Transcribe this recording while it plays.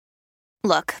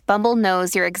Look, Bumble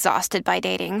knows you're exhausted by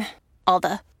dating. All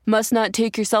the must not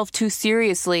take yourself too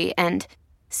seriously and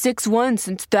 6'1"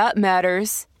 since that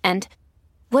matters. And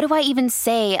what do I even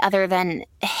say other than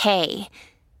hey?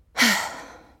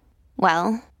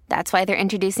 Well, that's why they're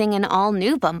introducing an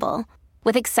all-new Bumble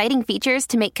with exciting features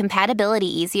to make compatibility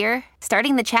easier,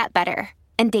 starting the chat better,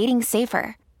 and dating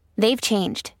safer. They've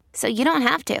changed, so you don't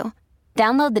have to.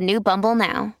 Download the new Bumble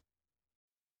now.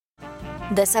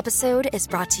 This episode is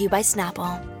brought to you by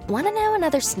Snapple. Want to know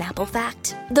another Snapple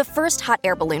fact? The first hot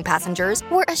air balloon passengers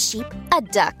were a sheep, a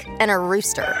duck, and a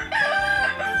rooster.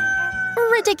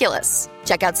 Ridiculous.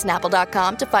 Check out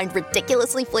Snapple.com to find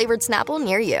ridiculously flavored Snapple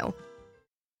near you.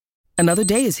 Another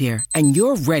day is here, and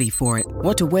you're ready for it.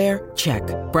 What to wear? Check.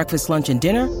 Breakfast, lunch, and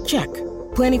dinner? Check.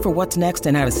 Planning for what's next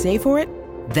and how to save for it?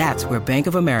 That's where Bank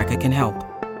of America can help.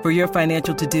 For your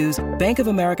financial to-dos, Bank of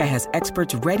America has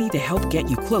experts ready to help get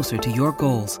you closer to your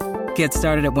goals. Get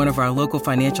started at one of our local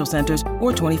financial centers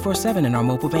or 24/7 in our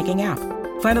mobile banking app.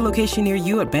 Find a location near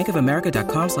you at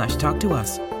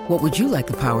bankofamerica.com/talktous. What would you like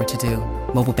the power to do?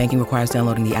 Mobile banking requires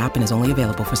downloading the app and is only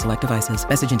available for select devices.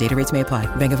 Message and data rates may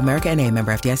apply. Bank of America N.A.,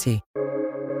 member FDIC.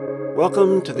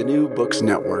 Welcome to the New Books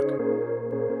Network.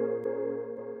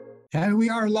 And we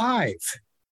are live.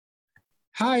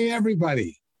 Hi,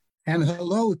 everybody. And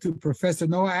hello to Professor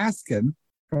Noah Askin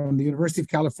from the University of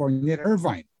California at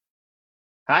Irvine.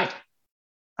 Hi,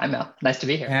 I'm Mel. Nice to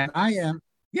be here. And I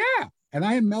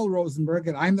am Mel Rosenberg,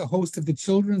 and I'm the host of the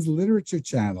Children's Literature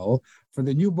Channel for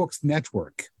the New Books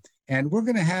Network. And we're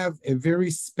going to have a very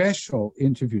special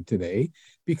interview today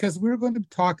because we're going to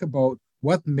talk about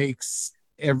what makes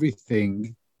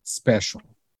everything special.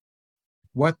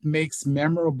 What makes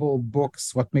memorable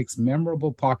books, what makes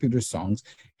memorable popular songs.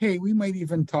 Hey, we might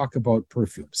even talk about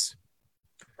perfumes.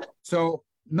 So,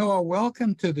 Noah,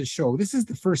 welcome to the show. This is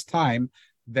the first time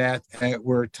that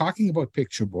we're talking about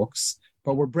picture books,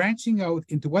 but we're branching out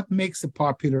into what makes a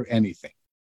popular anything.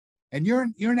 And you're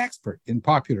an expert in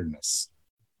popularness.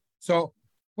 So,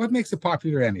 what makes a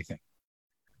popular anything?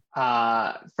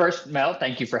 First, Mel,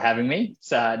 thank you for having me.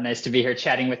 It's nice to be here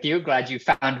chatting with you. Glad you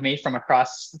found me from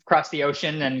across the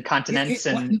ocean and continents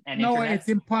and no, internet. it's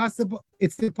impossible.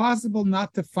 It's impossible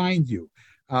not to find you.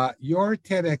 Your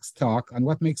TEDx talk on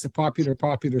what makes a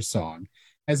popular song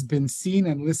has been seen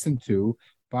and listened to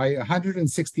by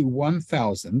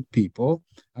 161,000 people,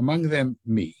 among them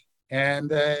me.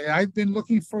 And I've been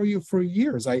looking for you for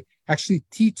years. I actually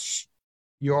teach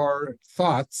your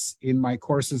thoughts in my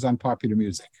courses on popular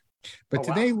music. But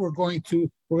today we're going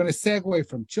to segue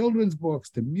from children's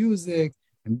books to music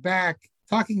and back,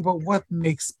 talking about what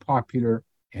makes popular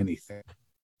anything.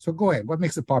 So go ahead. What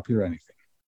makes a popular anything?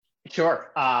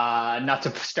 Sure. Not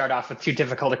to start off with too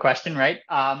difficult a question, right?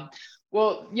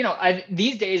 Well,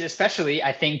 these days especially,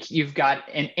 I think you've got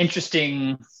an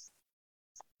interesting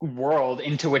world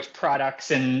into which products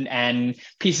and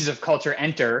pieces of culture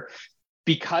enter,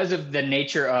 because of the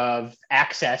nature of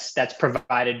access that's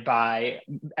provided by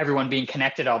everyone being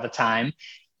connected all the time.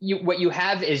 What you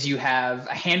have is you have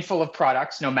a handful of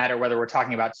products, no matter whether we're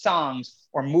talking about songs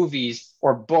or movies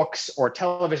or books or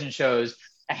television shows,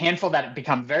 a handful that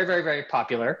become very, very, very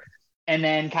popular. And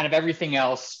then kind of everything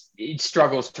else, it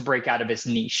struggles to break out of its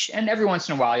niche. And every once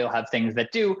in a while, you'll have things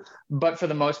that do. But for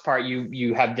the most part,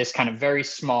 you have this kind of very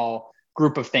small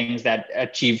group of things that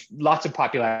achieve lots of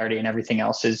popularity, and everything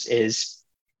else is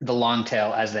the long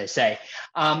tail, as they say.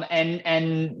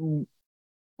 And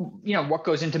what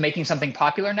goes into making something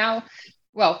popular now?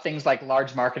 Well, things like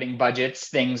large marketing budgets,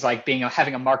 things like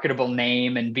having a marketable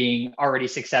name and being already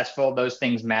successful, those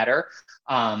things matter.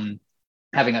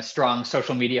 Having a strong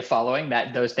social media following,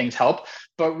 those things help.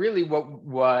 But really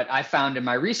what I found in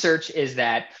my research is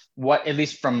that at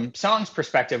least from songs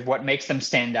perspective, what makes them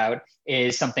stand out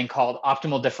is something called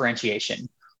optimal differentiation.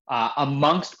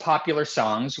 Amongst popular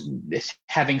songs,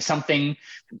 having something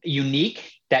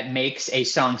unique that makes a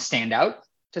song stand out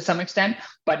to some extent,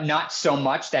 but not so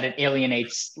much that it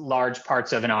alienates large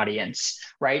parts of an audience,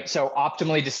 right? So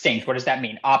optimally distinct, what does that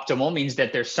mean? Optimal means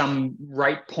that there's some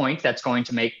right point that's going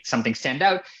to make something stand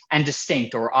out, and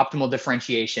distinct or optimal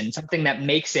differentiation, something that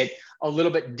makes it a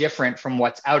little bit different from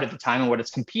what's out at the time and what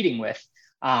it's competing with.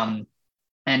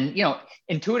 And,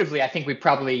 intuitively, I think we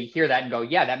probably hear that and go,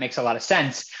 yeah, that makes a lot of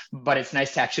sense. But it's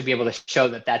nice to actually be able to show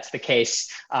that that's the case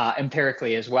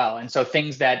empirically as well. And so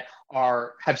things that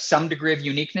have some degree of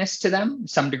uniqueness to them,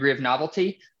 some degree of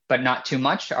novelty, but not too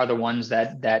much, are the ones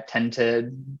that tend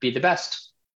to be the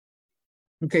best.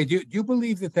 Okay. Do you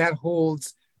believe that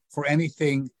holds for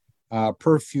anything,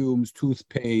 perfumes,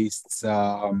 toothpastes,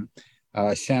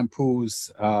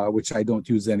 shampoos, which I don't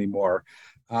use anymore,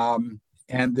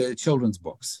 and the children's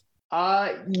books?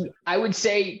 I would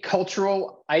say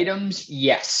cultural items,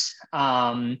 yes.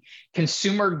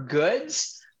 Consumer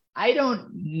goods, I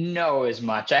don't know as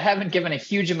much. I haven't given a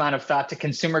huge amount of thought to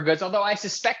consumer goods, although I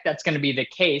suspect that's going to be the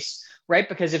case, right?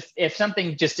 Because if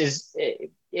something just is,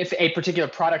 if a particular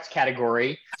product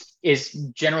category is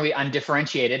generally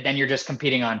undifferentiated, then you're just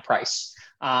competing on price.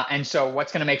 And so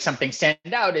what's going to make something stand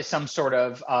out is some sort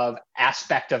of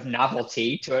aspect of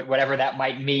novelty to it, whatever that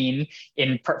might mean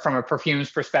from a perfumes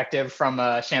perspective, from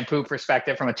a shampoo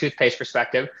perspective, from a toothpaste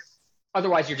perspective.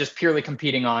 Otherwise, you're just purely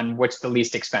competing on what's the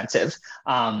least expensive.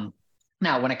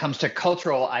 Now, when it comes to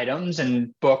cultural items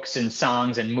and books and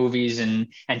songs and movies and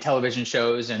television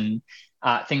shows and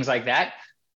things like that,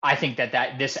 I think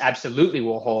that this absolutely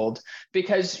will hold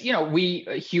because, we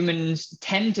humans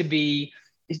tend to be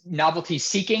novelty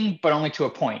seeking, but only to a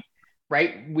point,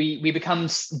 right? We become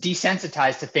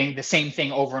desensitized to the same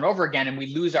thing over and over again, and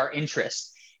we lose our interest.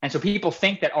 And so people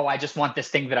think that, I just want this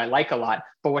thing that I like a lot.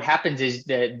 But what happens is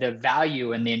the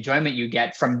value and the enjoyment you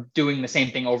get from doing the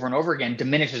same thing over and over again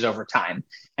diminishes over time.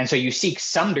 And so you seek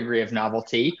some degree of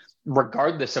novelty,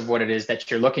 regardless of what it is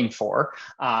that you're looking for.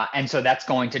 And so that's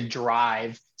going to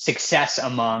drive success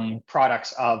among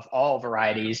products of all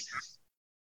varieties,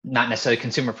 not necessarily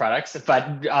consumer products,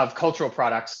 but of cultural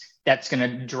products. That's going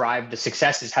to drive the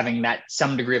success is having that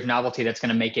some degree of novelty that's going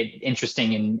to make it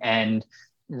interesting and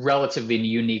relatively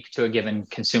unique to a given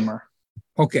consumer.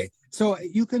 Okay, so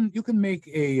you can make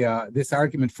this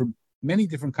argument for many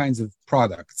different kinds of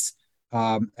products,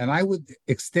 and I would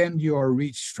extend your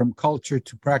reach from culture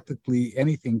to practically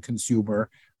anything consumer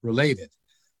related.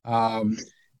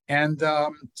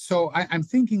 So I'm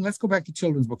thinking, let's go back to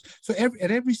children's books. So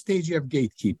at every stage, you have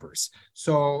gatekeepers.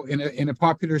 So in a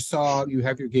popular song, you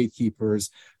have your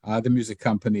gatekeepers, the music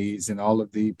companies and all of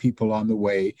the people on the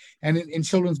way. And in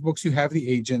children's books, you have the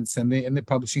agents and the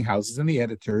publishing houses and the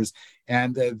editors,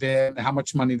 and then how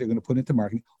much money they're going to put into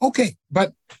marketing. Okay,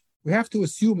 but we have to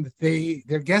assume that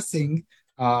they're guessing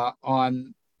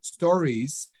on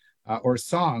stories or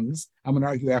songs. I'm going to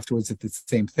argue afterwards that it's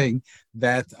the same thing,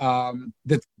 that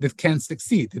can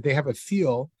succeed, that they have a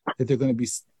feel that they're going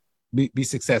to be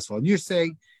successful. And you're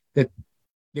saying that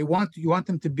you want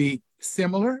them to be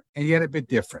similar and yet a bit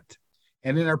different.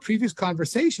 And in our previous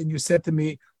conversation, you said to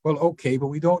me, well, okay, but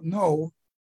we don't know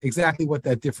exactly what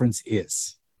that difference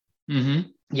is. Mm-hmm.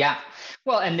 Yeah.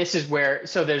 Well, and this is where,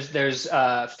 so there's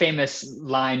a famous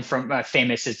line from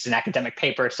famous, it's an academic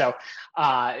paper. So,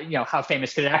 how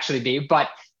famous could it actually be? But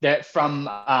from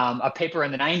a paper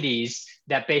in the 90s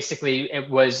that basically it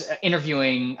was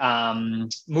interviewing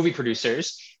movie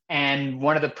producers. And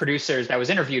one of the producers that was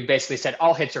interviewed basically said,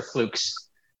 all hits are flukes,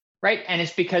 right? And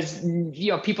it's because,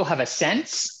 people have a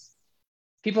sense,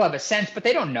 but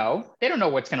they don't know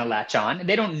what's going to latch on.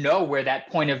 They don't know where that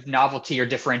point of novelty or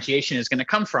differentiation is going to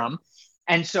come from.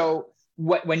 And so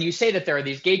when you say that there are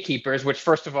these gatekeepers, which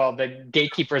first of all, the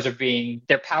gatekeepers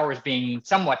their power is being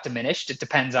somewhat diminished. It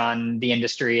depends on the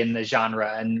industry and the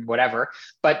genre and whatever.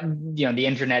 But, the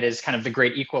internet is kind of the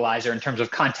great equalizer in terms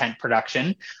of content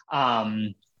production.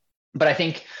 But I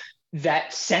think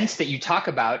that sense that you talk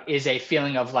about is a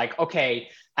feeling of like, okay,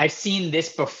 I've seen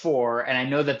this before and I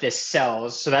know that this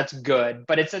sells, so that's good,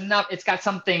 but it's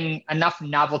got enough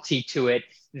novelty to it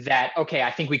that, okay,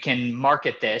 I think we can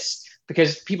market this,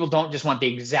 because people don't just want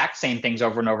the exact same things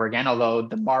over and over again, although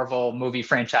the Marvel movie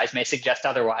franchise may suggest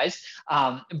otherwise.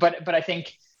 But I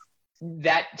think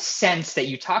that sense that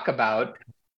you talk about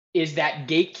is that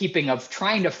gatekeeping of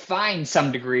trying to find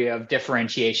some degree of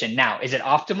differentiation. Now, is it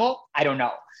optimal? I don't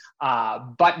know.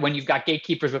 But when you've got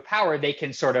gatekeepers with power, they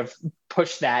can sort of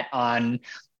push that on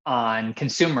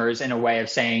consumers in a way of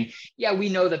saying, yeah, we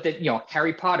know that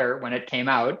Harry Potter, when it came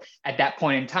out at that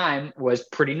point in time, was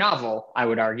pretty novel, I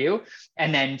would argue.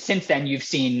 And then since then, you've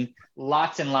seen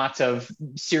lots and lots of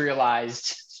serialized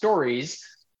stories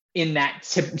in that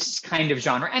kind of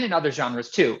genre and in other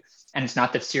genres too. And it's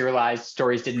not that serialized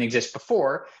stories didn't exist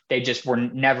before. They just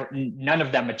none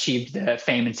of them achieved the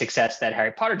fame and success that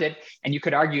Harry Potter did. And you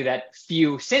could argue that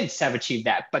few since have achieved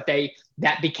that, but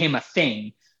that became a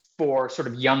thing for sort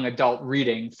of young adult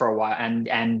reading for a while,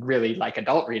 and really like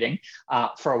adult reading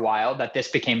for a while, that this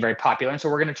became very popular. And so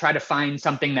we're going to try to find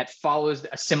something that follows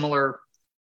a similar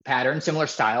pattern, similar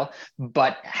style,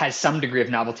 but has some degree of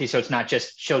novelty. So it's not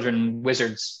just children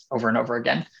wizards over and over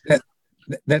again.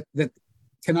 That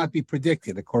cannot be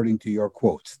predicted, according to your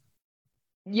quote.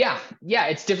 Yeah,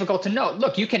 it's difficult to know.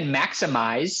 Look, you can try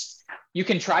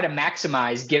to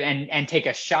maximize, give and take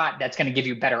a shot that's going to give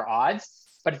you better odds.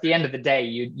 But at the end of the day,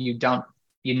 you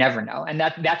never know. And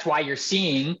that's why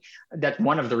that's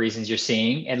one of the reasons you're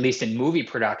seeing, at least in movie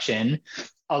production,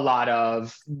 a lot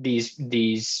of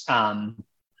these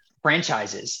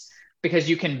franchises, because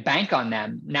you can bank on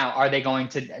them. Now, are they going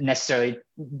to necessarily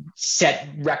set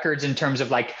records in terms of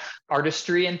like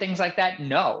artistry and things like that?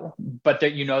 No, but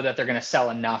you know that they're going to sell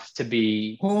enough to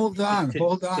be hold on, to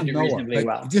do Noah. reasonably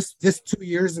well. Just 2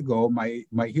 years ago,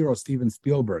 my hero Steven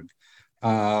Spielberg,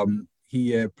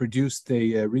 he produced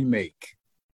a remake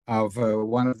of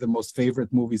one of the most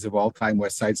favorite movies of all time,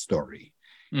 West Side Story.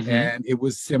 Mm-hmm. And it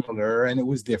was similar, and it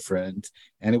was different,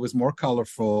 and it was more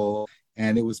colorful,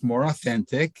 and it was more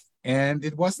authentic, and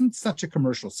it wasn't such a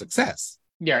commercial success.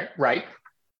 Yeah, right.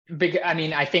 I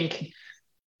mean, I think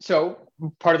so.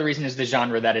 Part of the reason is the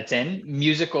genre that it's in.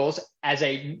 Musicals, as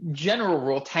a general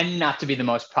rule, tend not to be the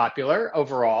most popular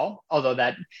overall, although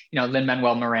that,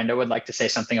 Lin-Manuel Miranda would like to say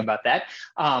something about that.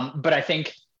 But I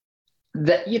think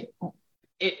that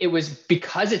it was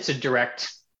because it's a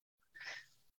direct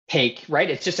take, right?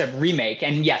 It's just a remake.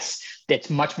 And yes, it's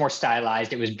much more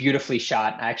stylized. It was beautifully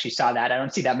shot. I actually saw that. I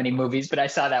don't see that many movies, but I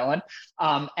saw that one.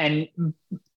 And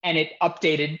it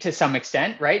updated to some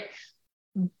extent, right?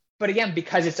 But again,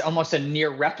 because it's almost a near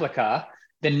replica,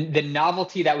 the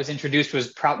novelty that was introduced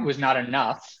was not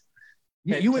enough.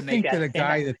 You would think that a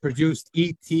guy that produced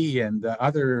E.T. and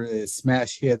other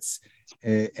smash hits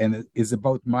and is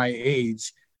about my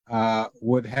age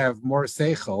would have more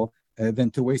seichel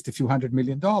than to waste a few $100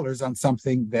 million on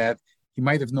something that he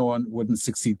might have known wouldn't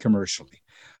succeed commercially.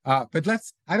 But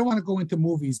I don't want to go into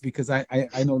movies because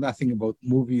I know nothing about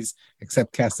movies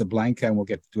except Casablanca, and we'll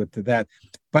get to that.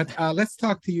 But let's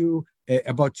talk to you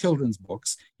about children's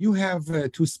books. You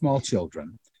have 2 small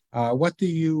children. What do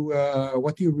you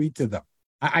read to them?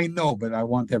 I know, but I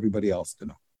want everybody else to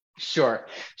know. Sure.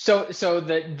 So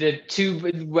the two,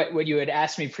 what you had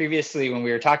asked me previously when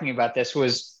we were talking about this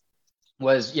was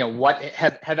what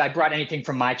have I brought anything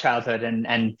from my childhood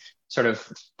and sort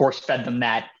of force fed them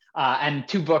that. And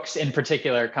 2 books in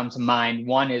particular come to mind.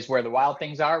 One is Where the Wild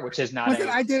Things Are, which is not.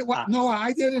 I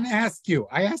didn't ask you.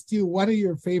 I asked you what are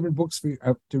your favorite books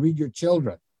to read your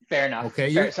children. Fair enough.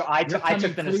 Okay. Fair. So I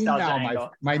took the nostalgia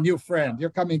angle. My new friend.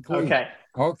 You're coming clean. Okay.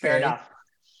 Fair enough.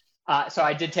 So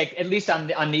I did take, at least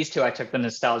on these 2, I took the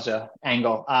nostalgia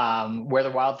angle. Where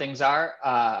the Wild Things Are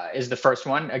is the first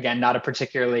one. Again, not a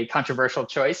particularly controversial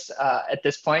choice at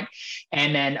this point.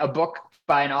 And then a book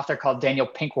by an author called Daniel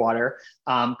Pinkwater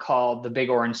called The Big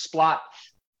Orange Splot.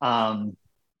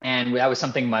 And that was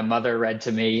something my mother read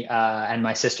to me and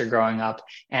my sister growing up.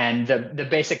 And the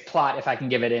basic plot, if I can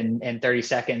give it in 30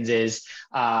 seconds, is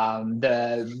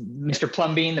Mr.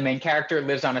 Plumbean, the main character,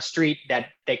 lives on a street that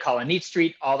they call a neat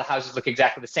street. All the houses look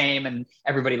exactly the same, and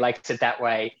everybody likes it that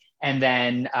way. And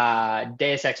then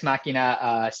Deus Ex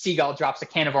Machina, Seagull drops a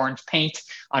can of orange paint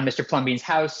on Mr. Plumbean's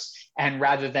house. And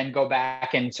rather than go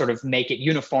back and sort of make it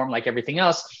uniform like everything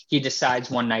else, he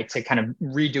decides one night to kind of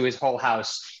redo his whole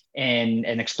house in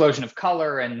an explosion of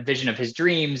color and vision of his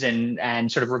dreams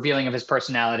and sort of revealing of his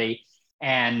personality.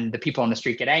 And the people on the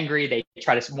street get angry. They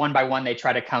try to, one by one, they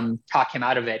try to come talk him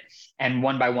out of it. And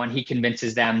one by one, he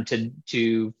convinces them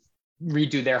to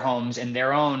redo their homes in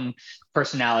their own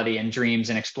personality and dreams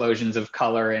and explosions of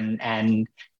color and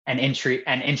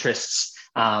interests.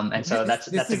 And so that's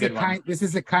a good one. This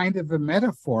is a kind of a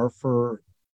metaphor for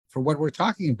what we're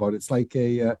talking about. It's like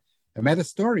a meta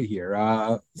story here.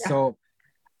 So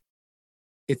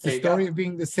it's a story of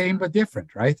being the same but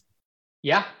different, right?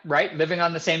 Yeah, right. Living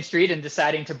on the same street and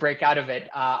deciding to break out of it.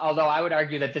 Although I would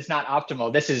argue that this is not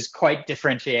optimal. This is quite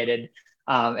differentiated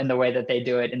in the way that they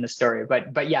do it in the story.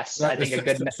 But yes, I think a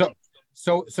good.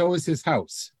 So is his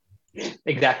house.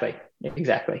 Exactly.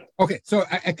 Okay, so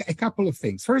a couple of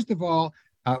things. First of all,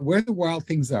 Where the Wild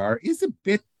Things Are is a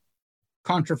bit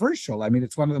controversial. I mean,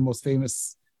 it's one of the most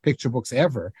famous picture books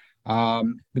ever.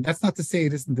 But that's not to say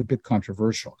it isn't a bit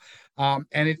controversial. And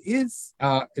it is,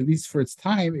 at least for its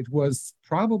time, it was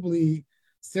probably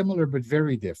similar but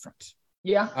very different.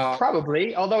 Yeah,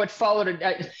 probably. Although it followed,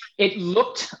 it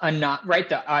looked not right.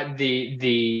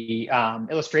 The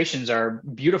illustrations are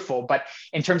beautiful, but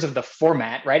in terms of the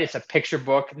format, right, it's a picture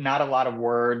book, not a lot of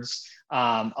words,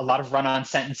 a lot of run-on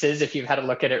sentences. If you've had a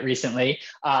look at it recently,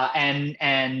 and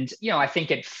I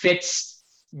think it fits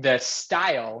the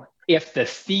style if the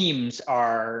themes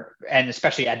are, and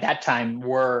especially at that time,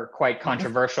 were quite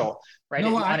controversial, right?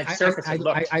 No, on its surface, it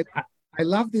looked. I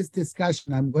love this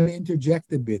discussion. I'm going to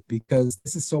interject a bit because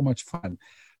this is so much fun.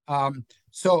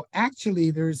 So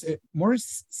actually,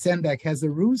 Maurice Sendak has a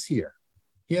ruse here.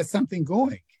 He has something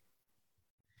going.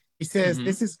 He says,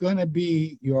 This is going to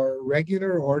be your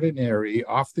regular, ordinary,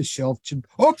 off-the-shelf.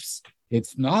 Oops,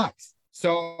 it's not.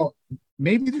 So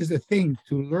maybe there's a thing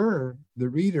to lure the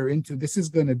reader into this is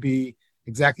going to be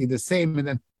exactly the same. And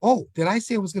then, oh, did I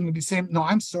say it was going to be the same? No,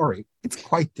 I'm sorry. It's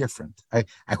quite different. I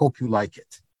hope you like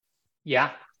it.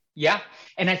 Yeah. Yeah.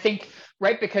 And I think,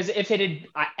 right, because if it had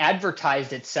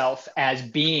advertised itself as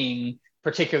being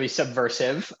particularly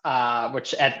subversive,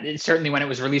 which certainly when it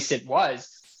was released, it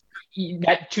was,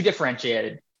 that too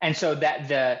differentiated. And so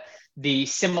that the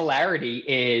similarity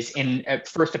is in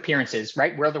first appearances,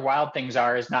 right? Where the Wild Things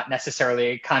Are is not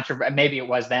necessarily maybe it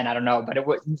was then, I don't know, but it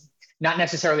was not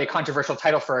necessarily a controversial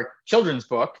title for a children's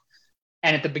book.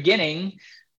 And at the beginning,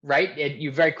 right,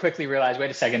 you very quickly realize, wait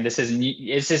a second, this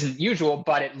isn't usual,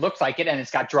 but it looks like it, and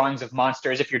it's got drawings of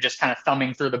monsters. If you're just kind of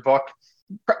thumbing through the book,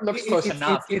 looks close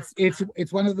enough.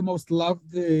 It's one of the most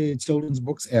loved children's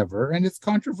books ever, and it's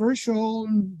controversial,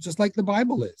 just like the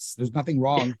Bible is. There's nothing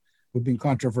wrong with being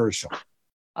controversial.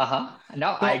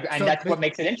 No, and that's what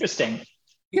makes it interesting.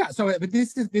 Yeah. So, but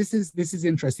this is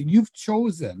interesting.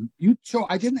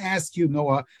 I didn't ask you,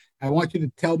 Noah. I want you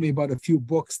to tell me about a few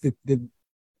books that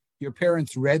your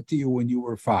parents read to you when you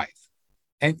were 5,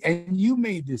 and you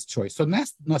made this choice. So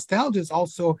nostalgia is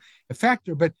also a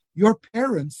factor, but your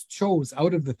parents chose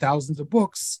out of the thousands of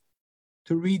books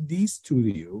to read these two to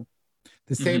you,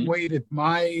 the same way that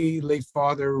my late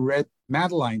father read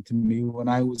Madeline to me when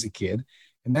I was a kid,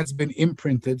 and that's been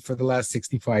imprinted for the last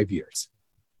 65 years.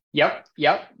 Yep.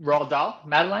 Roald Dahl,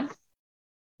 Madeline?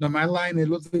 No, Madeline, it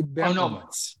looks like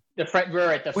Berlitz.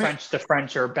 We're at the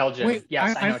French or Belgian. Wait,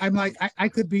 yes, I'm like, I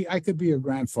could be your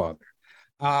grandfather.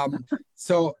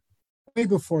 So way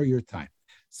before your time.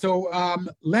 So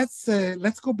let's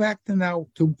go back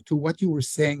to what you were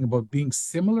saying about being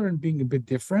similar and being a bit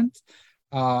different.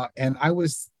 And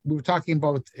we were talking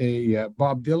about a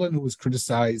Bob Dylan who was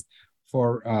criticized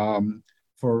for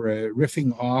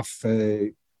riffing off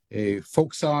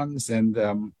folk songs,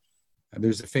 and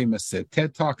there's a famous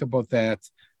TED Talk about that.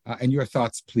 And your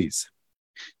thoughts, please.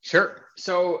 Sure.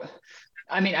 So,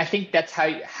 I mean, I think that's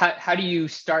how do you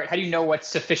start? How do you know what's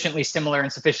sufficiently similar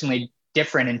and sufficiently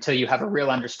different until you have a real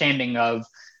understanding of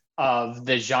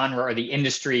the genre or the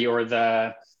industry or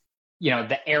the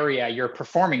area you're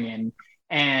performing in?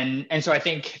 And so I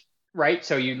think, right,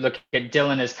 so you look at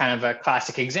Dylan as kind of a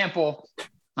classic example,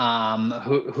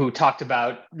 who talked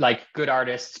about like good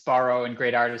artists borrow and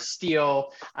great artists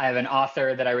steal. I have an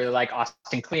author that I really like,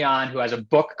 Austin Kleon, who has a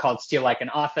book called Steal Like an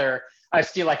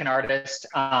Artist.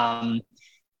 And,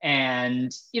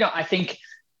 I think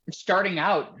starting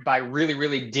out by really,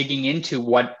 really digging into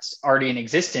what's already in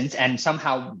existence and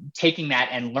somehow taking that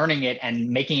and learning it and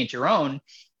making it your own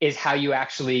is how you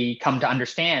actually come to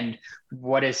understand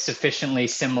what is sufficiently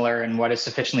similar and what is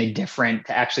sufficiently different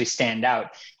to actually stand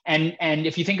out. And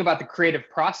if you think about the creative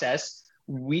process,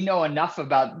 we know enough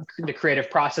about the creative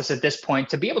process at this point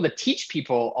to be able to teach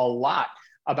people a lot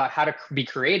about how to be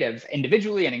creative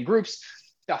individually and in groups.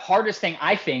 The hardest thing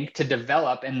I think to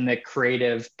develop in the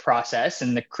creative process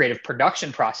and the creative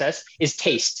production process is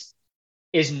taste,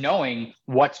 is knowing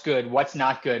what's good, what's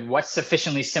not good, what's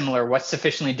sufficiently similar, what's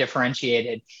sufficiently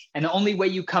differentiated. And the only way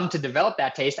you come to develop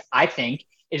that taste, I think,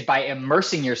 is by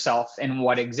immersing yourself in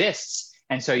what exists.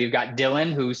 And so you've got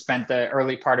Dylan, who spent the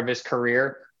early part of his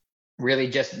career really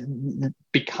just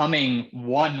becoming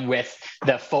one with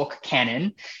the folk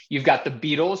canon. You've got the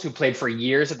Beatles, who played for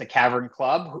years at the Cavern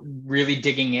Club, really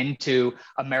digging into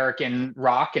American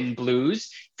rock and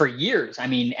blues for years. I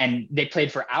mean, and they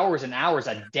played for hours and hours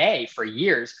a day for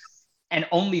years. And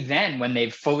only then, when they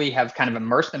fully have kind of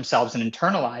immersed themselves and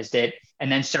internalized it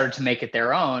and then started to make it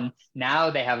their own,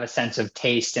 now they have a sense of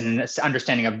taste and an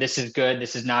understanding of this is good,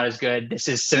 this is not as good, this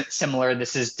is similar,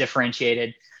 this is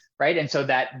differentiated. Right. And so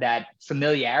that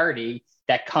familiarity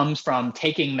that comes from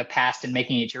taking the past and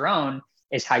making it your own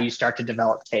is how you start to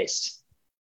develop taste.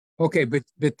 Okay, but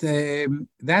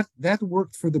that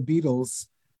worked for the Beatles,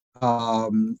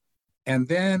 and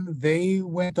then they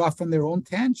went off on their own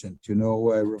tangent.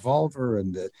 Revolver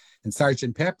and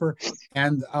Sgt. Pepper,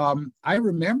 and I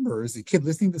remember as a kid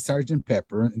listening to Sgt.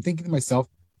 Pepper and thinking to myself,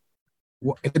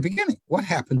 at the beginning, what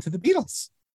happened to the Beatles?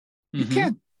 You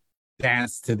can't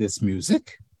dance to this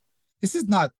music. This is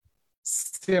not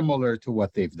similar to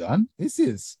what they've done. This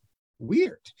is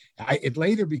weird. It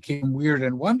later became weird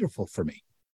and wonderful for me.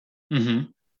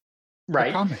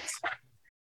 Right. Comments.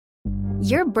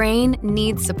 Your brain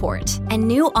needs support, and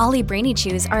new Ollie Brainy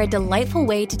Chews are a delightful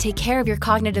way to take care of your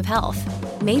cognitive health.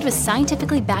 Made with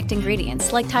scientifically backed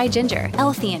ingredients like Thai ginger,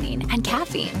 L-theanine, and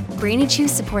caffeine, Brainy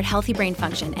Chews support healthy brain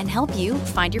function and help you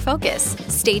find your focus,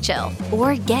 stay chill,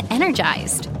 or get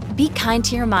energized. Be kind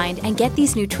to your mind and get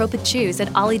these nootropic chews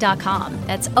at ollie.com.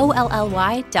 That's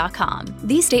OLLY.com.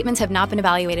 These statements have not been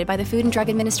evaluated by the Food and Drug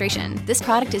Administration. This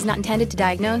product is not intended to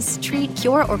diagnose, treat,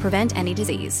 cure, or prevent any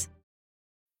disease.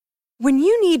 When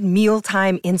you need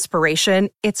mealtime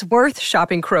inspiration, it's worth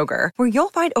shopping Kroger, where you'll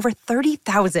find over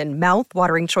 30,000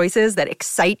 mouth-watering choices that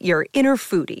excite your inner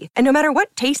foodie. And no matter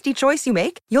what tasty choice you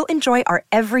make, you'll enjoy our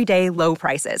everyday low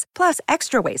prices, plus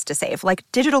extra ways to save, like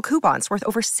digital coupons worth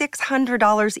over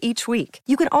 $600 each week.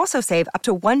 You can also save up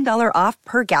to $1 off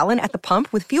per gallon at the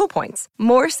pump with fuel points.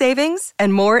 More savings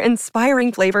and more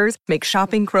inspiring flavors make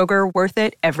shopping Kroger worth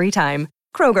it every time.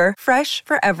 Kroger, fresh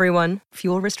for everyone.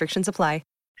 Fuel restrictions apply.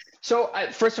 So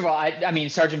first of all, I mean,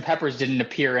 Sgt. Pepper's didn't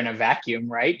appear in a vacuum,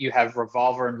 right? You have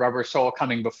Revolver and Rubber Soul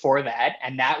coming before that,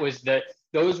 and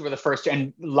those were the first,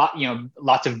 and lots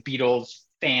of Beatles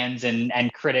fans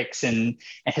and critics and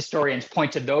historians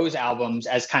point to those albums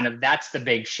as kind of, that's the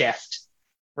big shift,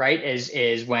 right?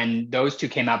 Is when those two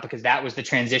came out, because that was the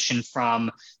transition from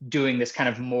doing this kind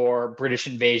of more British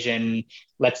invasion,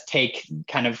 let's take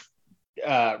kind of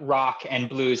rock and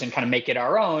blues and kind of make it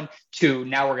our own, to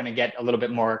now we're going to get a little bit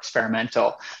more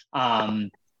experimental. And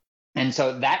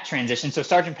so that transition, so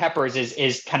Sgt. Pepper's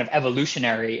is kind of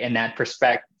evolutionary in that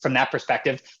from that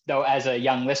perspective, though as a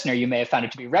young listener, you may have found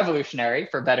it to be revolutionary,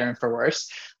 for better and for worse.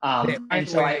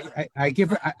 I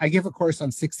give a course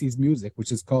on 60s music,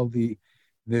 which is called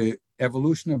the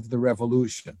Evolution of the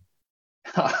Revolution.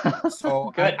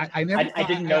 So good. I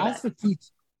didn't know that.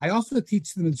 I also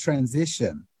teach them the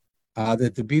transition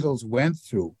that the Beatles went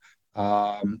through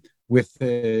with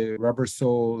the Rubber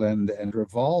Soul and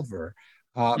Revolver.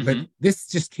 But this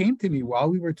just came to me while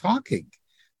we were talking,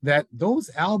 that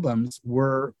those albums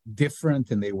were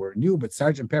different and they were new, but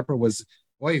Sgt. Pepper was,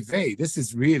 oy vey, this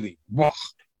is really,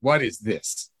 what is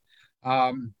this?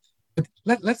 But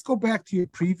let's go back to your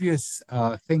previous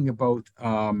thing about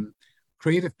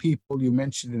creative people you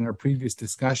mentioned in our previous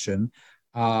discussion,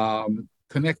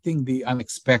 connecting the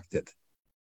unexpected.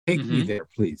 Take me there,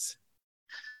 please.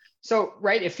 So,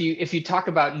 right, if you talk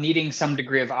about needing some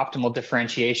degree of optimal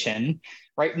differentiation,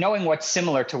 right, knowing what's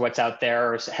similar to what's out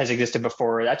there or has existed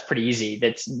before, that's pretty easy.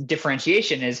 That's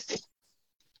differentiation is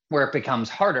where it becomes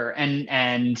harder.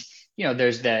 And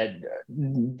there's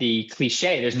the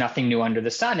cliche, there's nothing new under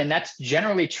the sun, and that's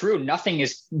generally true. Nothing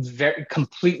is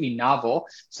completely novel.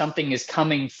 Something is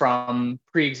coming from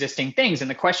pre-existing things, and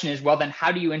the question is, well, then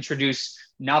how do you introduce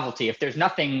novelty? If there's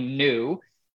nothing new,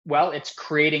 well, it's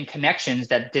creating connections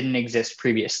that didn't exist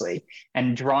previously,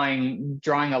 and drawing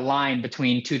a line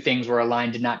between two things where a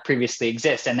line did not previously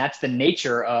exist. And that's the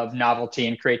nature of novelty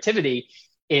and creativity,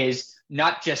 is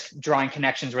not just drawing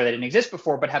connections where they didn't exist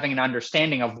before, but having an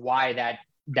understanding of why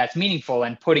that's meaningful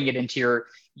and putting it into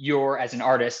your as an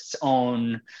artist's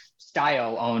own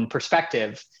style, own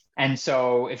perspective. And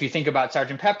so if you think about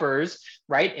Sgt. Pepper's,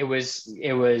 right, it was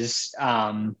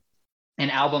an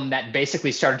album that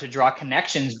basically started to draw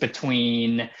connections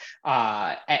between,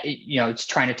 it's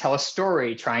trying to tell a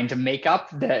story, trying to make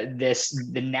up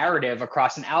the narrative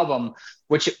across an album,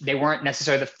 which they weren't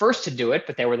necessarily the first to do it,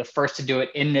 but they were the first to do it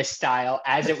in this style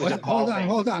as it was evolving.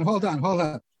 Hold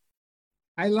on.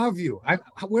 I love you.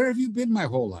 Where have you been my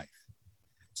whole life?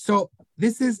 So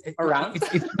this is around.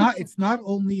 It's not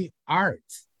only art.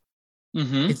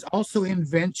 It's also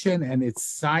invention, and it's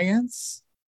science.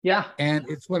 Yeah. And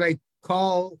it's what I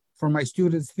call for my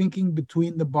students thinking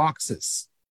between the boxes.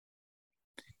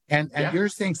 And you're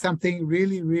saying something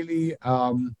really, really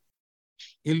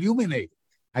illuminating.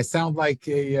 I sound like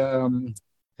the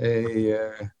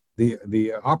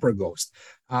opera ghost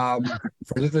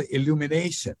for a little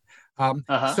illumination.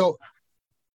 So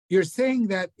you're saying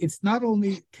that it's not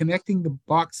only connecting the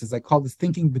boxes, I call this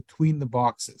thinking between the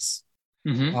boxes,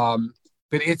 but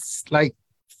it's like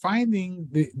finding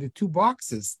the two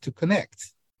boxes to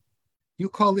connect. You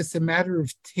call this a matter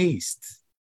of taste.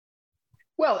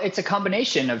 Well, it's a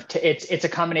combination of it's a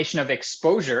combination of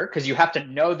exposure, because you have to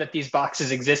know that these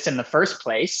boxes exist in the first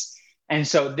place. And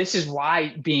so this is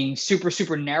why being super,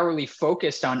 super narrowly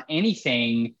focused on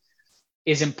anything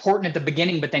is important at the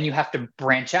beginning, but then you have to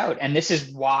branch out. And this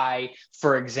is why,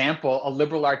 for example, a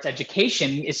liberal arts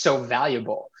education is so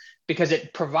valuable, because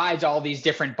it provides all these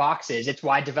different boxes. It's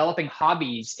why developing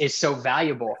hobbies is so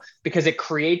valuable, because it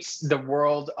creates the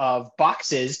world of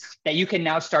boxes that you can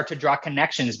now start to draw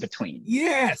connections between.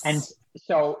 Yes. And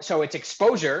so it's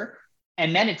exposure,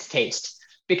 and then it's taste,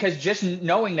 because just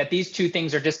knowing that these two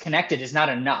things are disconnected is not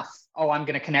enough. Oh, I'm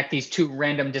going to connect these two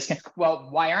random disconnect. Well,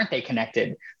 why aren't they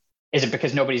connected? Is it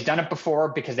because nobody's done it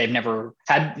before, because they've never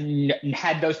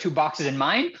had those two boxes in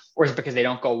mind? Or is it because they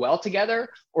don't go well together?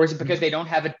 Or is it because they don't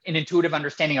have an intuitive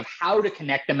understanding of how to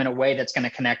connect them in a way that's going to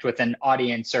connect with an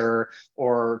audience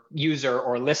or user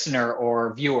or listener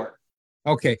or viewer?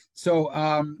 Okay. So,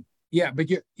 but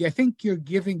I think you're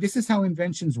giving, this is how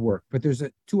inventions work, but there's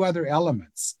two other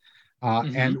elements.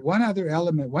 And one of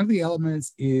the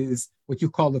elements is what you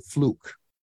call the fluke.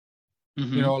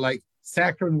 Like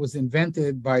saccharin was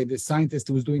invented by the scientist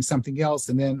who was doing something else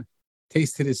and then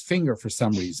tasted his finger for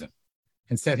some reason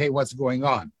and said, hey, what's going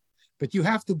on? But you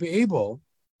have to be able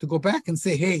to go back and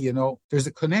say, hey, there's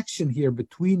a connection here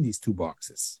between these two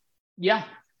boxes. Yeah.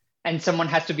 And someone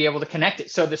has to be able to connect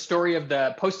it. So the story of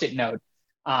the Post-it note,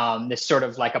 this sort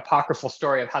of like apocryphal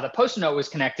story of how the Post-it note was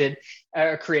created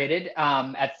at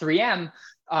 3M,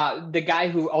 the guy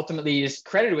who ultimately is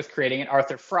credited with creating it,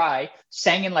 Arthur Fry,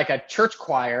 sang in like a church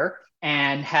choir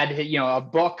and had, a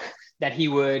book that he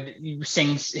would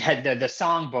sing, had the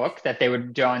song book that they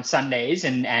would do on Sundays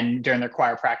and during their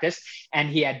choir practice. And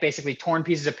he had basically torn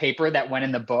pieces of paper that went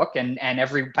in the book. And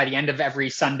by the end of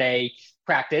every Sunday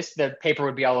practice, the paper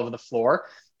would be all over the floor.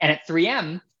 And at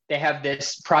 3M, they have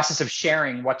this process of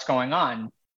sharing what's going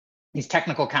on. These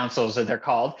technical councils, as they're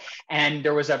called. And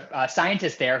there was a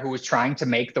scientist there who was trying to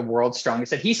make the world's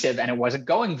strongest adhesive, and it wasn't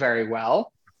going very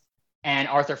well. And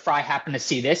Arthur Fry happened to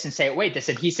see this and say, wait, this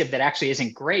adhesive that actually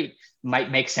isn't great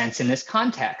might make sense in this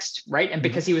context, right? And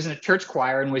because he was in a church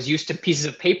choir and was used to pieces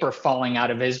of paper falling out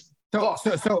of his book.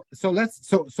 So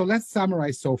let's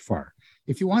summarize so far.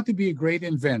 If you want to be a great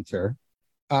inventor,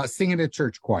 sing in a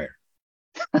church choir.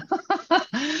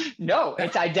 No,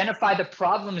 it's identify the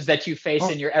problems that you face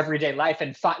in your everyday life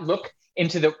and look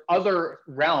into the other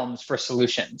realms for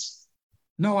solutions.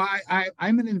 No,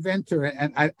 I'm an inventor,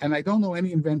 and I don't know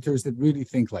any inventors that really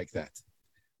think like that.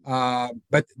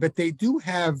 But they do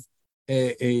have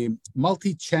a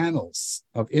multi-channels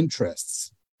of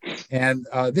interests, and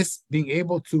this being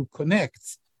able to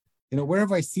connect. Where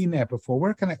have I seen that before?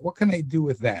 What can I do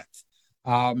with that?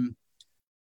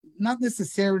 Not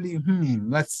necessarily.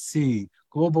 Let's see.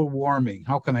 Global warming.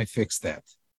 How can I fix that?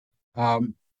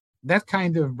 That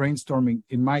kind of brainstorming,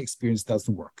 in my experience,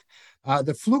 doesn't work.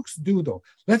 The flukes do, though.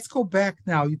 Let's go back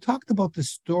now. You talked about the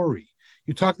story.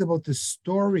 You talked about the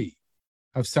story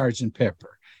of Sgt.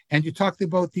 Pepper, and you talked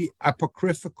about the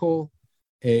apocryphal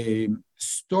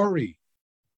story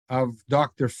of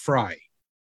Dr. Fry.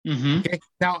 Okay.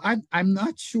 Now, I'm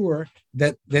not sure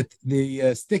that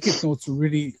the stick-it notes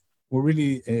were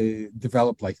really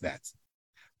developed like that.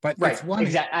 But right, it's one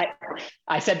exactly.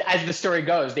 I said, as the story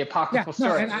goes, the apocryphal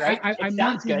story, right? I'm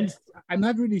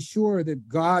not really sure that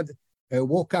God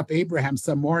woke up Abraham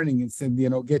some morning and said,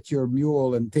 get your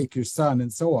mule and take your son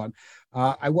and so on.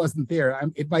 I wasn't there.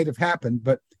 It might have happened,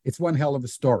 but it's one hell of a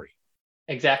story.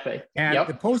 Exactly. And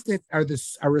the Post-it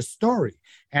are a story.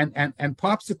 And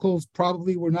popsicles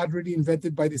probably were not really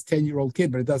invented by this 10-year-old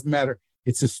kid, but it doesn't matter.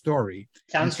 It's a story.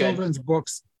 Sounds good. Children's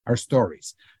books are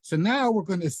stories. So now we're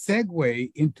going to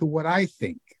segue into what I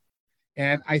think.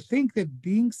 And I think that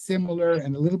being similar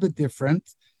and a little bit different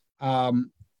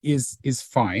is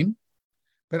fine.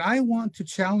 But I want to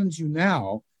challenge you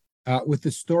now with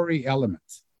the story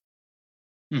element.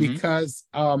 Because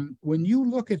when you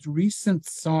look at recent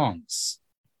songs,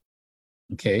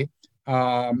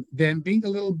 then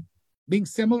being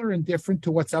similar and different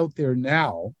to what's out there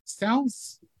now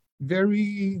sounds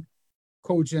very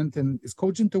cogent. And is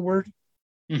cogent a word?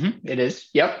 It is.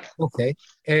 Yep. Okay.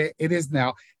 It is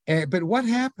now. But what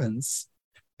happens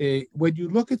when you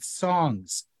look at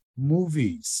songs,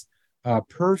 movies,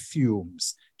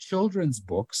 perfumes, children's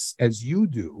books, as you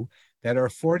do, that are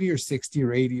 40 or 60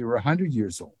 or 80 or 100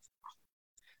 years old,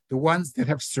 the ones that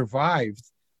have survived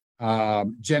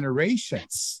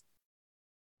generations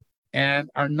and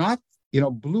are not,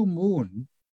 Blue Moon,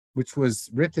 which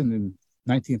was written in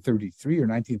 1933 or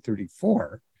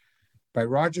 1934 by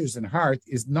Rodgers and Hart,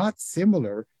 is not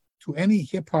similar to any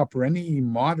hip hop or any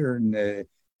modern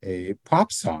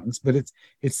pop songs, but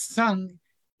it's sung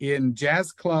in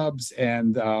jazz clubs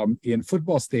and in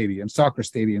football stadiums, soccer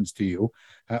stadiums to you,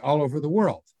 all over the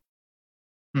world.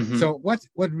 So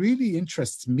what really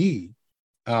interests me,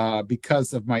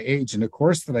 because of my age and the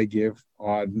course that I give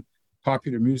on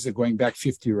popular music going back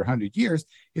 50 or 100 years,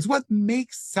 is what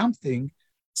makes something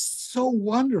so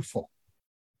wonderful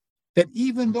that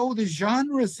even though the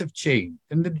genres have changed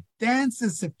and the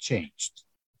dances have changed,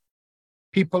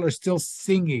 people are still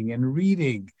singing and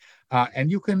reading.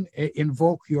 And you can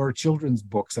invoke your children's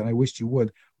books, and I wish you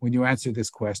would when you answer this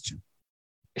question.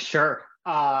 Sure.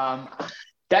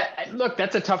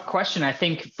 That's a tough question. I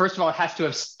think, first of all, it has to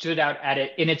have stood out at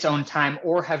it in its own time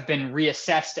or have been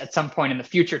reassessed at some point in the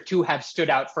future to have stood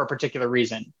out for a particular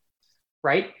reason,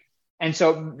 right? And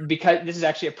so, because this is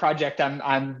actually a project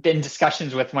I'm in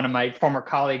discussions with one of my former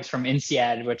colleagues from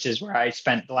INSEAD, which is where I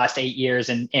spent the last 8 years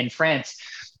in France,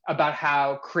 about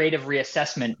how creative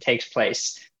reassessment takes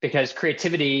place, because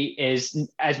creativity is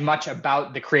as much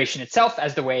about the creation itself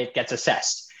as the way it gets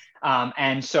assessed.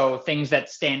 And so things that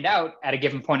stand out at a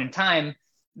given point in time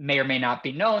may or may not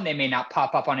be known. They may not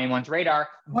pop up on anyone's radar.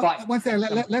 But one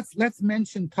second, let's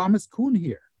mention Thomas Kuhn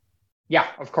here. Yeah,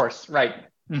 of course, right.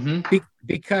 Mm-hmm.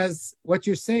 Because what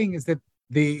you're saying is that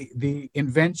the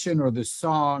invention or the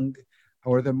song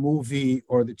or the movie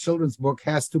or the children's book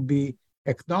has to be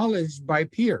acknowledged by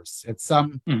peers at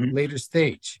some later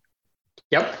stage.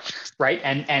 Yep, right.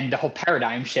 And the whole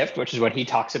paradigm shift, which is what he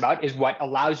talks about, is what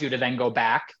allows you to then go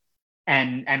back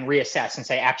and reassess and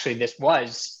say, actually, this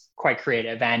was quite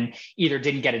creative and either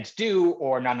didn't get its due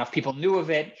or not enough people knew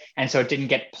of it. And so it didn't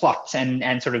get plucked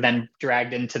and sort of then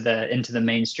dragged into the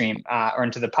mainstream or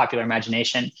into the popular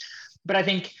imagination. But I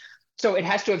think, so it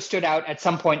has to have stood out at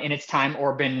some point in its time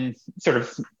or been sort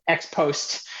of ex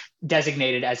post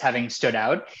designated as having stood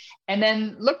out. And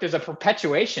then look, there's a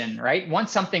perpetuation, right?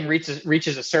 Once something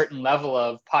reaches a certain level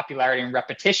of popularity and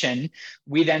repetition,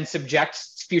 we then subject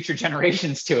future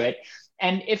generations to it.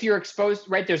 And if you're exposed,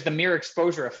 right, there's the mere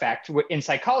exposure effect in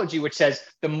psychology, which says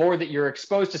the more that you're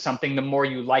exposed to something, the more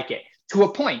you like it, to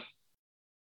a point.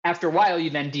 After a while,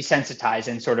 you then desensitize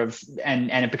and sort of,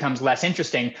 and it becomes less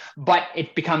interesting, but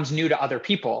it becomes new to other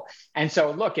people. And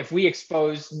so look, if we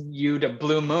expose you to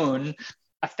Blue Moon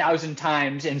 1,000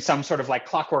 times in some sort of like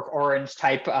Clockwork Orange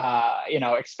type,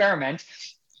 experiment,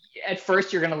 at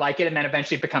first you're going to like it, and then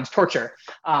eventually it becomes torture.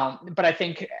 But I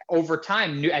think over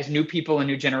time, as new people and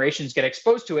new generations get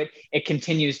exposed to it, it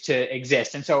continues to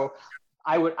exist. And so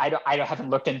I haven't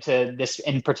looked into this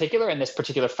in particular and this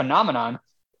particular phenomenon,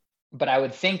 but I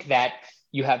would think that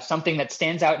you have something that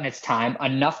stands out in its time,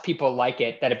 enough people like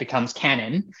it that it becomes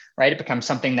canon, right? It becomes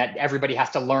something that everybody has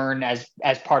to learn as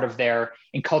part of their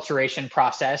enculturation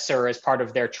process or as part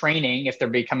of their training if they're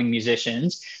becoming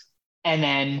musicians. And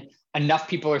then enough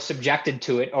people are subjected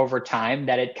to it over time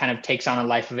that it kind of takes on a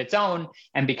life of its own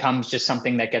and becomes just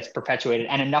something that gets perpetuated.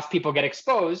 And enough people get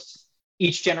exposed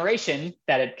each generation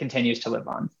that it continues to live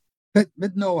on. But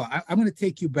Noah, I'm going to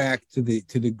take you back to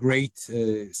the great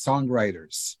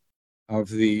songwriters of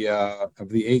the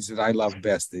age that I love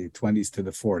best, the 20s to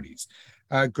the 40s.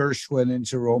 Gershwin and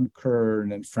Jerome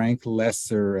Kern and Frank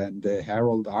Lesser and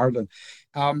Harold Arlen.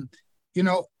 The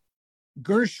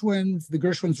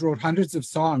Gershwins wrote hundreds of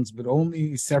songs, but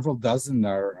only several dozen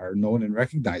are known and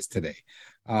recognized today.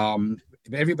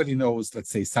 Everybody knows, let's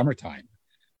say, Summertime.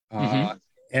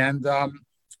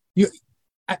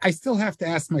 I still have to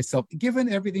ask myself, given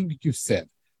everything that you've said,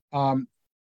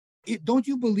 don't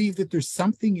you believe that there's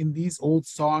something in these old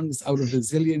songs out of the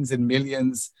zillions and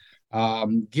millions,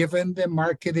 given the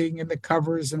marketing and the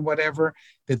covers and whatever,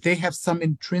 that they have some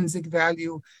intrinsic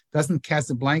value? Doesn't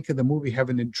Casablanca, the movie, have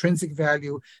an intrinsic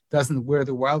value? Doesn't Where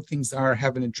the Wild Things Are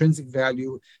have an intrinsic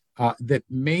value that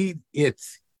made it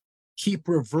keep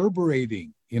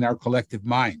reverberating in our collective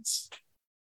minds?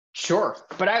 Sure.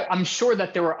 But I'm sure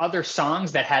that there were other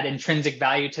songs that had intrinsic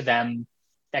value to them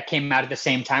that came out at the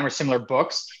same time, or similar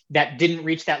books that didn't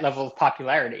reach that level of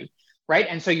popularity, right?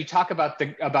 And so you talk about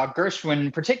Gershwin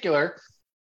in particular,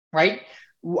 right?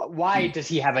 Why does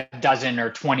he have a dozen or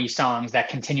 20 songs that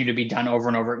continue to be done over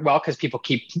and over? Well, because people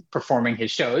keep performing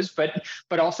his shows, but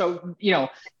also,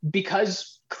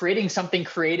 because creating something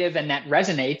creative and that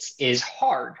resonates is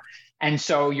hard. And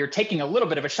so you're taking a little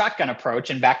bit of a shotgun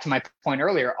approach. And back to my point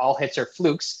earlier, all hits are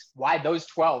flukes. Why those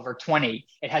 12 or 20?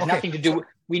 It has nothing to do.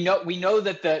 We know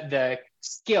that the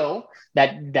skill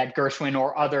that Gershwin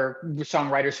or other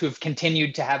songwriters who've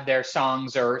continued to have their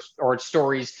songs or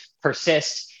stories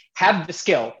persist have the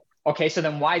skill. Okay, so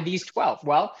then why these 12?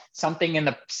 Well, something in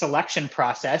the selection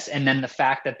process and then the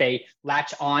fact that they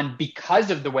latch on because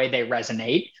of the way they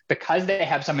resonate, because they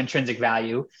have some intrinsic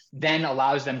value, then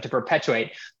allows them to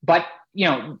perpetuate. But,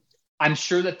 I'm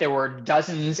sure that there were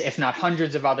dozens, if not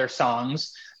hundreds of other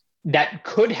songs that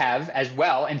could have as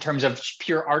well in terms of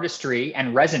pure artistry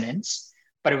and resonance.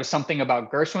 But it was something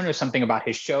about Gershwin, it was something about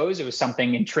his shows, it was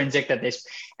something intrinsic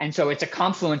and so it's a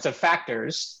confluence of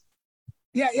factors.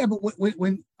 Yeah, but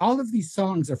when all of these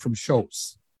songs are from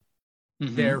shows,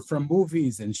 they're from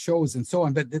movies and shows and so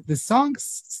on, but the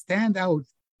songs stand out,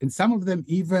 and some of them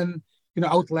even,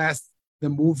 outlast the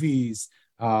movies.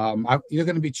 You're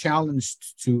going to be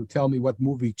challenged to tell me what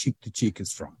movie Cheek to Cheek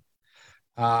is from.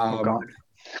 Oh God.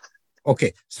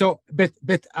 Okay, so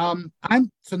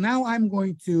now I'm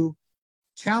going to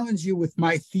challenge you with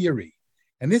my theory,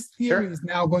 and this theory is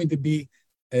now going to be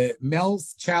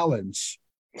Mel's challenge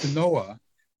to Noah,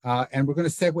 and we're going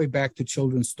to segue back to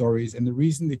children's stories and the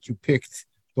reason that you picked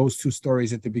those two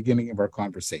stories at the beginning of our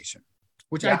conversation,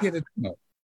 which I didn't know.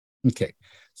 Okay,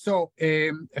 so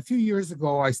a few years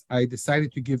ago, I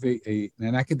decided to give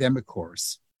an academic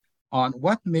course on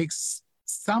what makes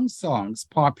some songs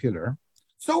popular,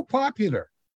 so popular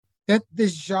that the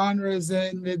genres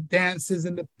and the dances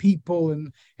and the people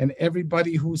and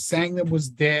everybody who sang them was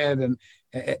dead,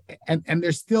 and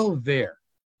they're still there.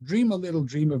 Dream a Little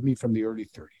Dream of Me from the early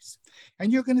 30s.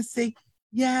 And you're going to say,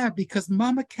 yeah, because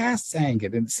Mama Cass sang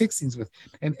it in the 60s with,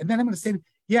 and then I'm going to say,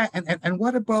 yeah, and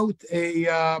what about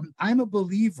I'm a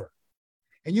Believer?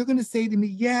 And you're going to say to me,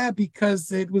 yeah,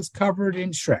 because it was covered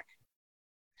in Shrek.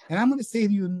 And I'm going to say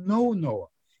to you, no, Noah,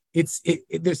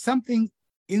 there's something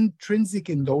intrinsic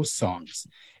in those songs.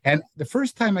 And the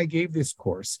first time I gave this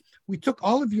course, we took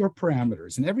all of your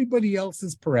parameters and everybody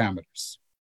else's parameters.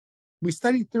 We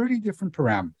studied 30 different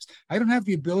parameters. I don't have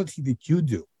the ability that you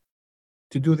do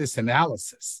to do this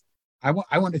analysis. I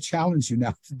want to challenge you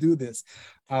now to do this.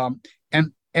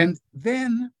 And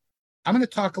then I'm going to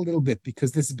talk a little bit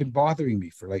because this has been bothering me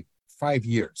for like 5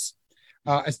 years.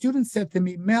 A student said to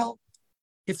me, Mel,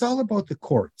 it's all about the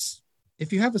chords.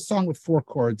 If you have a song with 4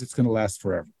 chords, it's going to last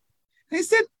forever. And I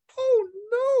said, oh,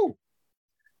 no.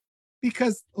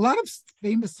 Because a lot of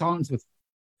famous songs with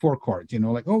 4 chords,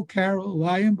 like, oh, Carol,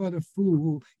 I am but a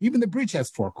fool. Even the bridge has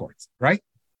 4 chords, right?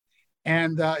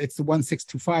 And it's the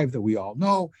 1-6-2-5 that we all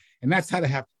know. And that's how to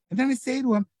have. And then I say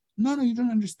to him, no, you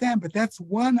don't understand, but that's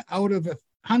 1 out of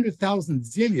 100,000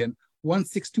 zillion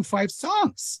 1-6-2-5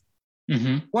 songs.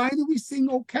 Mm-hmm. Why do we sing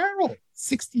Oh Carol?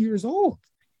 60 years old.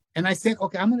 And I said,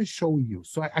 okay, I'm going to show you.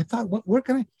 So I thought, where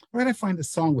can I find a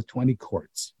song with 20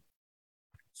 chords?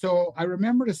 So I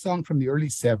remembered a song from the early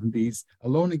 70s,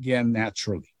 Alone Again,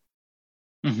 Naturally.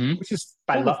 Mm-hmm. Which is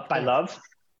by Love?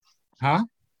 Huh?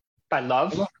 By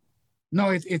Love? No,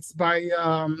 it's by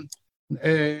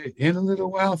In a Little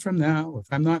While From Now, If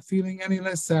I'm Not Feeling Any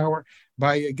Less Sour,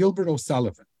 by Gilbert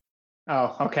O'Sullivan.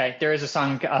 Oh, okay. There is a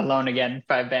song, Alone Again,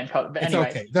 by a band called... But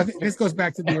anyway. It's okay. This goes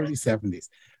back to the early 70s.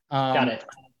 Got it.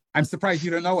 I'm surprised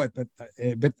you don't know it,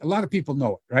 but a lot of people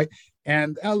know it, right?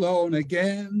 And Alone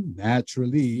Again,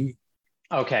 Naturally.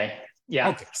 Okay. Yeah.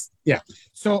 Okay. Yeah.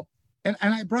 So, and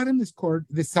I brought him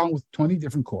this song with 20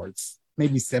 different chords,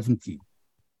 maybe 17.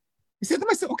 He said to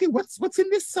myself, okay, what's in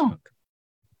this song?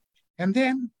 And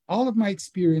then all of my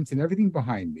experience and everything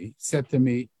behind me said to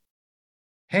me,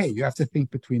 hey, you have to think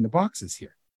between the boxes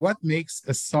here. What makes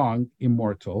a song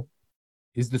immortal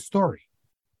is the story.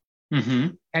 Mm-hmm.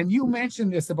 And you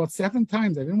mentioned this about 7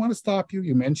 times. I didn't want to stop you.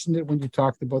 You mentioned it when you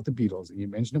talked about the Beatles, and you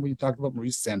mentioned it when you talked about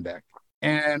Maurice Sendak.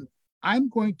 And I'm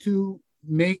going to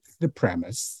make the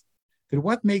premise that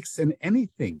what makes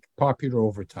anything popular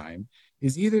over time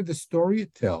is either the story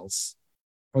it tells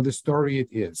or the story it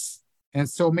is. And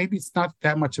so maybe it's not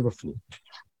that much of a fluke.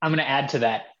 I'm going to add to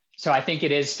that. So I think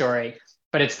it is story,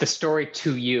 but it's the story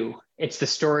to you. It's the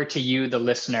story to you, the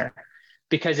listener,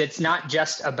 because it's not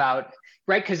just about...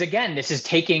 Right, because again,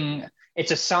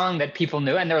 it's a song that people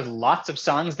knew, and there's lots of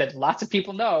songs that lots of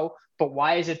people know, but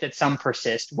why is it that some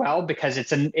persist? Well, because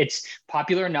it's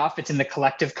popular enough, it's in the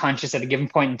collective conscious at a given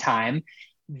point in time,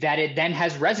 that it then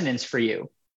has resonance for you.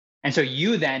 And so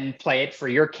you then play it for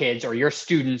your kids or your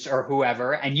students or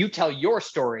whoever, and you tell your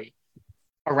story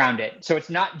around it. So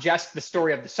it's not just the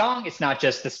story of the song, it's not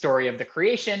just the story of the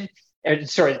creation,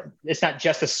 it's not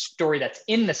just the story that's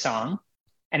in the song,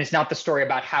 and it's not the story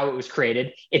about how it was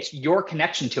created. It's your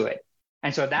connection to it.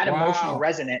 And so that emotional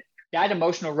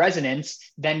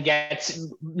resonance then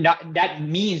that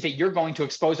means that you're going to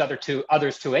expose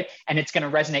others to it, and it's going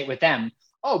to resonate with them.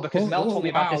 Oh, because Mel told me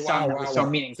about this song that was so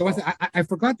meaningful. So I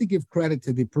forgot to give credit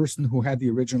to the person who had the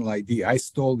original idea. I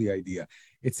stole the idea.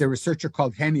 It's a researcher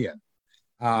called Henian,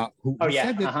 who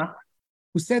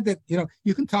said that,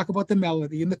 you can talk about the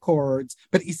melody and the chords,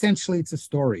 but essentially it's a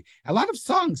story. A lot of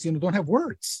songs, don't have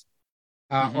words,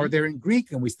 or they're in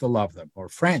Greek and we still love them, or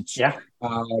French. Yeah.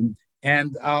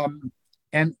 And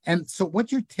so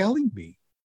what you're telling me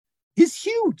is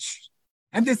huge.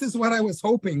 And this is what I was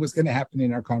hoping was going to happen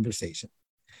in our conversation,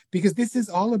 because this is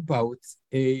all about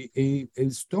a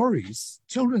stories,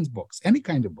 children's books, any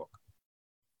kind of book.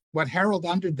 What Harold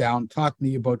Underdown taught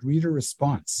me about reader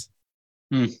response.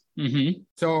 Mm-hmm.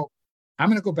 So I'm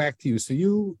going to go back to you. So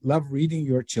you love reading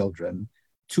your children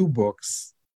 2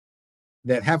 books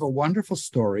that have a wonderful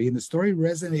story, and the story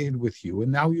resonated with you.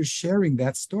 And now you're sharing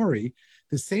that story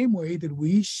the same way that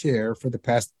we share for the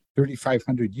past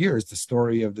 3,500 years, the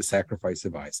story of the sacrifice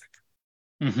of Isaac.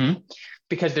 Mm-hmm.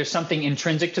 Because there's something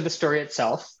intrinsic to the story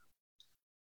itself.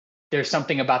 There's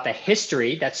something about the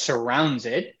history that surrounds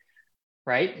it,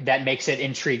 right? That makes it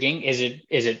intriguing. Is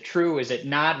it true? Is it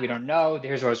not? We don't know.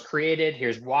 Here's what was created.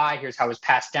 Here's why. Here's how it was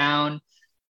passed down,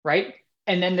 right?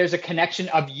 And then there's a connection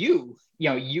of you,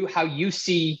 how you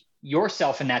see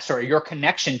yourself in that story, your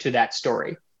connection to that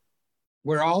story.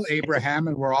 We're all Abraham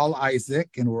and we're all Isaac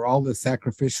and we're all the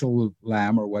sacrificial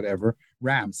lamb or whatever.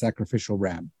 Sacrificial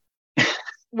ram.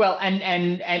 Well,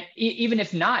 and even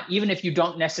if not, even if you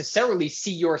don't necessarily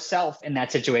see yourself in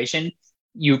that situation,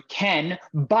 you can,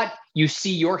 but you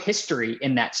see your history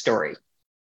in that story,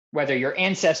 whether your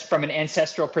from an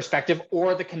ancestral perspective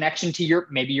or the connection to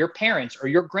maybe your parents or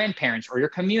your grandparents or your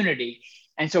community.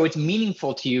 And so it's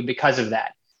meaningful to you because of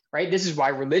that, right? This is why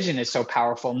religion is so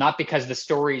powerful, not because the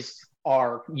stories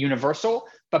are universal,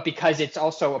 but because it's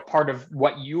also a part of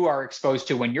what you are exposed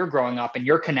to when you're growing up and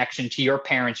your connection to your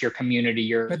parents, your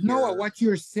community, But Noah, what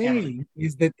you're saying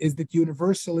is that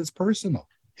universal is personal.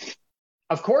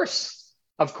 Of course,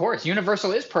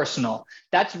 universal is personal.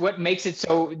 That's what makes it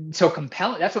so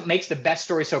compelling. That's what makes the best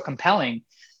story so compelling.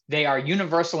 They are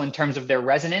universal in terms of their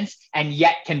resonance and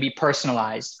yet can be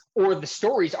personalized. Or the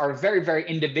stories are very, very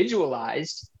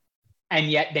individualized and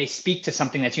yet they speak to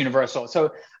something that's universal.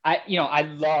 So I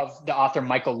love the author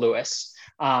Michael Lewis,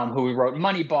 who wrote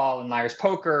Moneyball and Liar's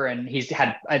Poker, and he's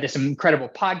had this incredible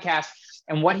podcast.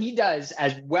 And what he does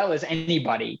as well as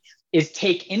anybody is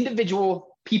take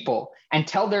individual people and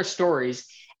tell their stories,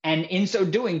 and in so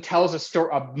doing tells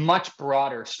a much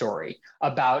broader story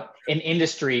about an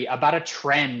industry, about a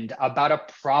trend, about a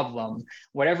problem,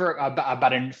 whatever,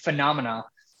 about a phenomenon.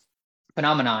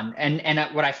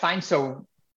 And what I find so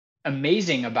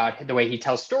amazing about the way he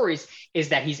tells stories is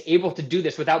that he's able to do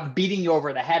this without beating you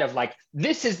over the head of like,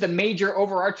 this is the major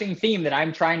overarching theme that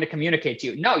I'm trying to communicate to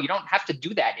you. No, you don't have to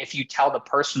do that. If you tell the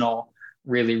personal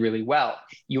really, really well,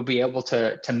 you'll be able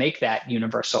to make that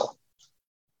universal.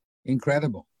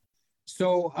 Incredible.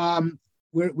 So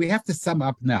we have to sum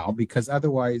up now because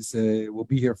otherwise we'll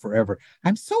be here forever.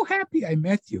 I'm so happy I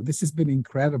met you. This has been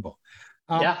incredible.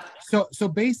 So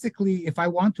basically, if I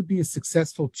want to be a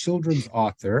successful children's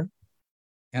author,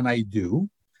 and I do,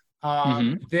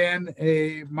 then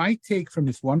my take from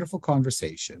this wonderful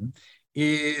conversation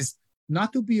is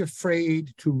not to be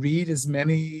afraid to read as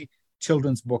many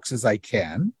children's books as I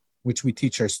can, which we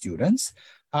teach our students,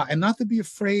 and not to be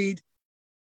afraid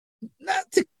not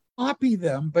to copy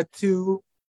them, but to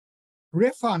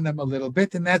riff on them a little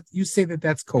bit, and that you say that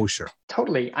that's kosher.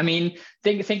 Totally. I mean,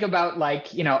 think about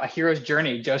like, A Hero's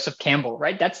Journey, Joseph Campbell,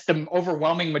 right? That's the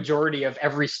overwhelming majority of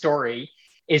every story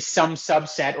is some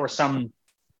subset or some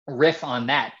riff on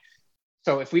that.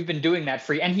 So if we've been doing that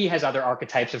and he has other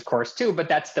archetypes, of course, too, but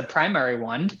that's the primary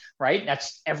one, right?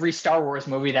 That's every Star Wars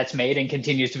movie that's made and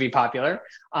continues to be popular.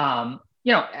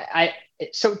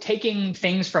 So taking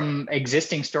things from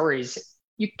existing stories,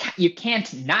 you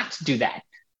can't not do that.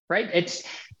 Right?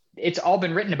 It's all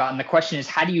been written about. And the question is,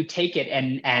 how do you take it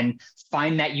and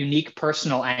find that unique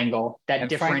personal angle that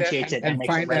differentiates it and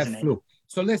makes it resonate?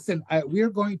 So listen, we're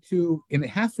going to, in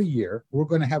half a year, we're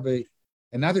going to have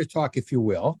another talk, if you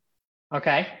will.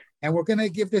 Okay. And we're going to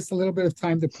give this a little bit of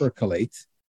time to percolate.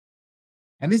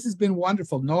 And this has been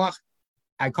wonderful. Noach,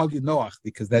 I called you Noach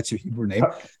because that's your Hebrew name.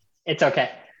 It's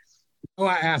okay.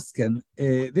 Noah Askin,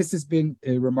 this has been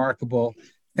remarkable.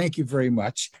 Thank you very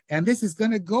much. And this is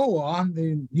going to go on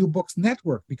the New Books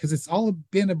Network because it's all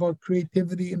been about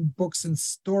creativity and books and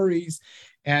stories.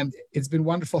 And it's been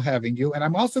wonderful having you. And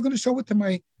I'm also going to show it to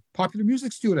my popular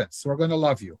music students who are going to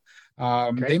love you.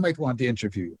 They might want to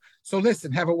interview you. So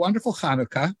listen, have a wonderful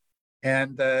Hanukkah.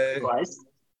 And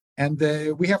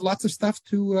we have lots of stuff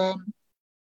to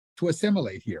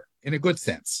assimilate here in a good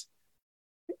sense.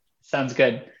 Sounds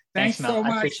good. Thanks so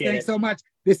much. Thanks so much.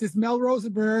 This is Mel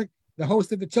Rosenberg, the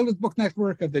host of the Children's Book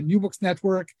Network, of the New Books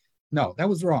Network. No, that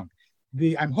was wrong.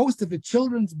 I'm host of the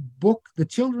children's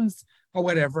or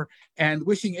whatever, and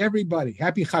wishing everybody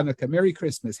happy Hanukkah, Merry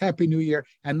Christmas, Happy New Year.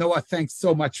 And Noah, thanks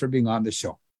so much for being on the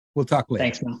show. We'll talk later.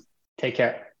 Thanks, man. Take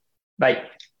care. Bye.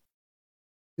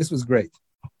 This was great.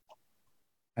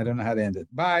 I don't know how to end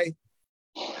it. Bye.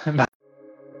 Bye.